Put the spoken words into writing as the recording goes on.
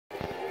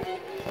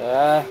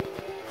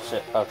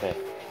Shit, okay.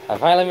 I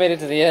finally made it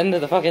to the end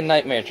of the fucking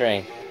nightmare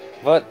train.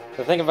 But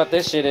the thing about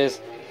this shit is,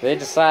 they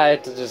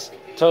decide to just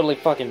totally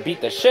fucking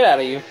beat the shit out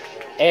of you,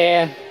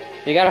 and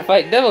you gotta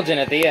fight Devilgen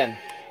at the end.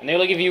 And they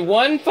only give you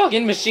one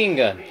fucking machine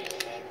gun.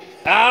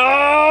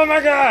 Oh my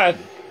god!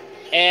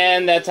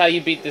 And that's how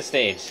you beat the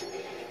stage.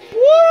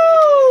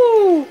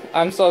 Woo!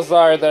 I'm so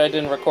sorry that I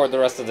didn't record the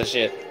rest of the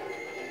shit.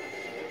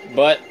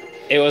 But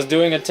it was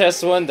doing a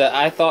test one that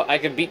I thought I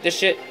could beat the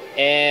shit,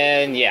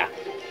 and yeah.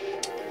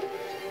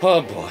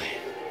 Oh boy.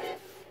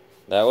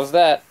 That was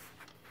that.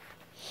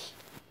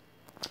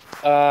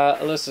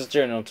 Alisa's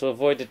journal. To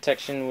avoid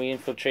detection, we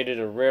infiltrated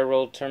a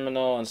railroad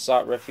terminal and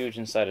sought refuge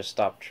inside a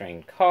stopped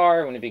train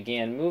car. When it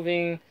began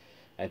moving,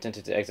 I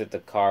attempted to exit the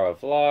car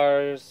of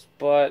Lars,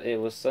 but it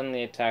was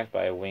suddenly attacked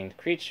by a winged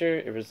creature.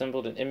 It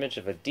resembled an image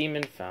of a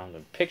demon found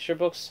in picture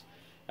books.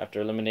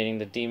 After eliminating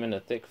the demon, a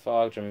thick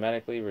fog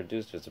dramatically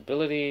reduced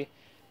visibility.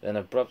 Then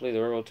abruptly,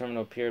 the railroad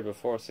terminal appeared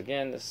before us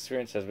again. This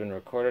experience has been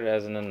recorded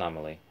as an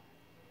anomaly.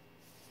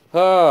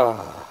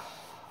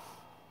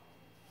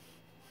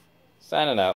 Signing out.